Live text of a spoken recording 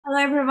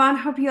Hello everyone,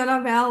 hope you all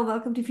are well.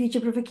 Welcome to Future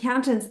Proof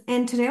Accountants.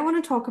 And today I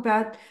want to talk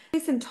about a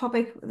recent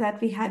topic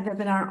that we had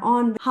webinar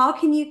on. How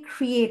can you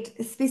create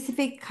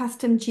specific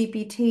custom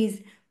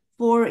GPTs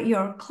for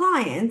your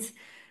clients?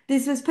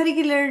 This was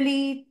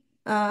particularly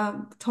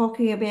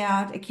talking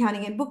about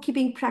accounting and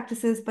bookkeeping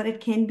practices, but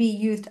it can be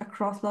used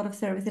across a lot of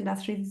service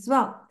industries as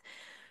well.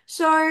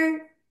 So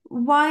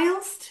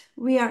whilst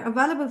we are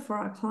available for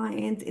our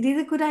clients, it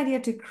is a good idea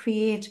to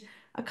create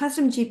a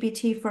custom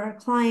GPT for our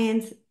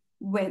clients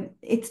when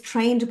it's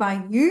trained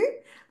by you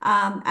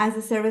as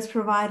a service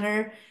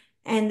provider.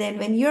 And then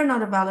when you're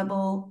not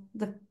available,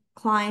 the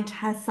client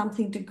has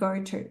something to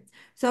go to.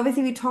 So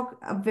obviously we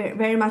talk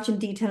very much in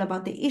detail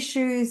about the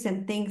issues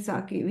and things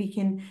that we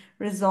can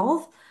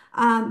resolve.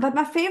 But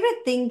my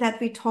favorite thing that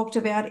we talked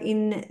about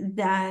in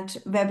that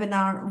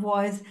webinar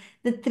was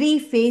the three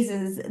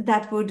phases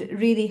that would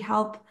really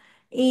help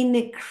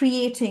in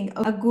creating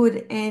a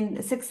good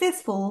and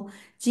successful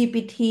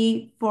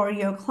GPT for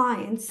your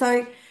clients.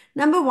 So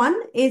number one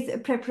is a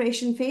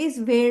preparation phase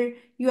where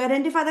you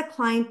identify the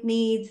client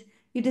needs,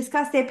 you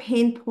discuss their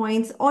pain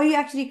points, or you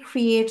actually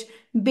create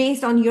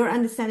based on your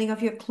understanding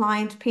of your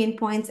client pain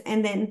points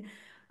and then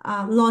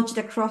launch it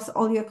across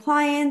all your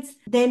clients.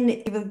 Then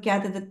you will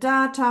gather the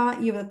data,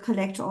 you will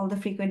collect all the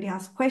frequently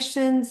asked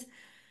questions,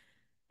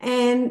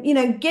 and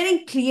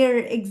getting clear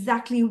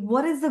exactly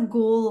what is the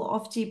goal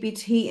of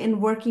GPT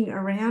and working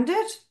around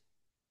it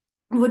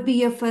would be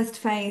your first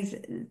phase.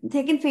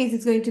 Second phase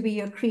is going to be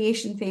your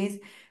creation phase,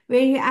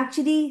 where you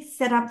actually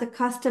set up the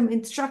custom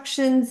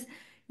instructions.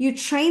 You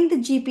train the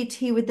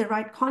GPT with the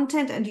right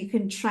content, and you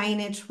can train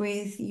it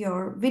with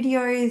your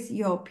videos,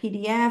 your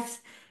PDFs.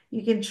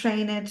 You can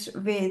train it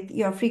with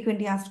your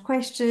frequently asked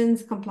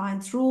questions,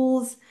 compliance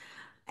rules,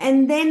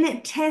 and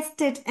then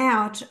test it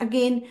out.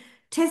 Again,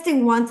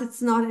 testing once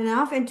it's not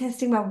enough, and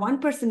testing by one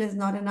person is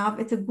not enough.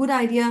 It's a good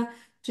idea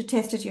to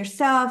test it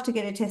yourself, to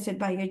get it tested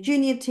by your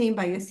junior team,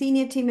 by your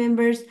senior team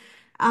members,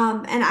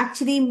 and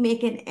actually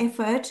make an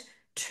effort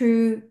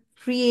to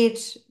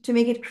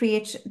make it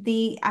create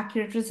the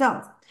accurate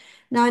results.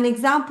 Now, an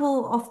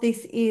example of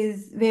this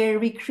is where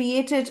we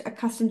created a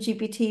custom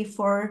GPT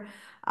for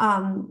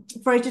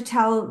it to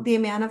tell the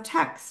amount of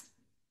tax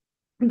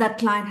that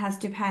client has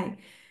to pay.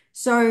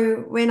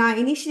 So when I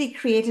initially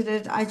created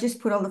it, I just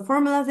put all the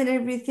formulas and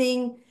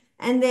everything,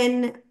 and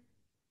then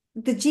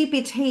the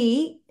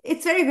GPT,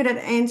 it's very good at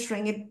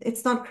answering it.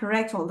 It's not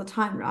correct all the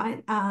time,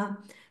 right?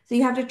 So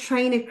you have to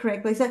train it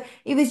correctly. So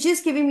it was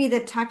just giving me the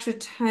tax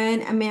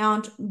return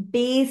amount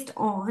based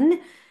on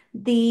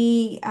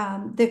the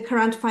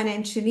current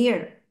financial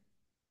year.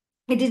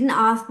 It didn't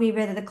ask me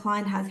whether the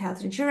client has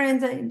health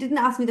insurance. It didn't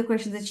ask me the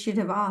questions it should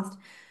have asked.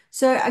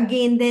 So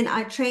again, then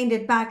I trained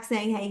it back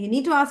saying, hey, you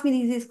need to ask me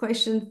these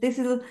questions. This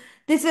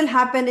will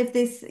happen if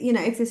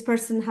if this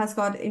person has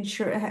got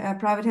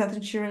private health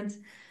insurance.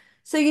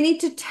 So you need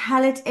to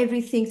tell it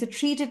everything. So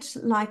treat it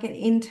like an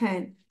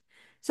intern.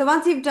 So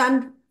once you've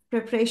done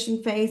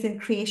preparation phase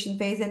and creation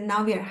phase, and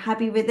now we are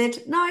happy with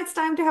it, now it's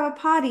time to have a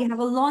party, have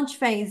a launch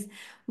phase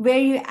where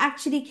you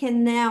actually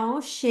can now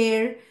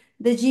share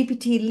the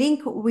GPT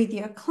link with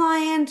your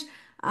client.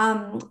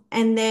 And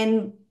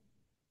then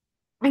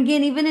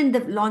again, even in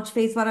the launch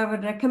phase, what I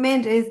would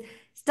recommend is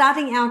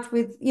starting out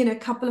with, a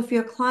couple of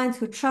your clients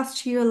who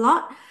trust you a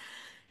lot.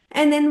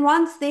 And then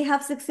once they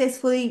have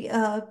successfully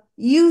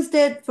used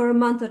it for a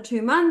month or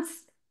 2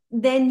 months,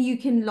 then you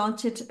can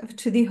launch it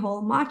to the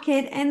whole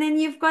market, and then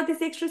you've got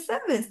this extra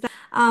service.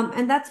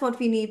 And that's what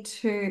we need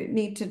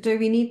to do.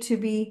 We need to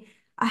be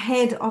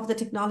ahead of the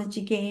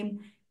technology game,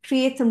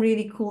 create some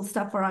really cool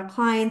stuff for our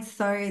clients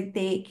so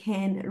they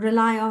can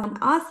rely on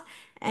us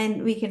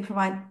and we can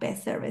provide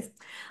best service.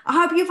 I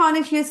hope you found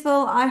it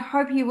useful. I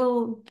hope you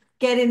will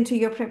get into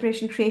your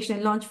preparation, creation,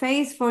 and launch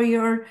phase for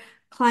your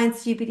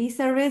client's GPT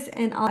service,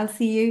 and I'll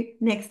see you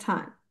next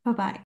time. Bye bye.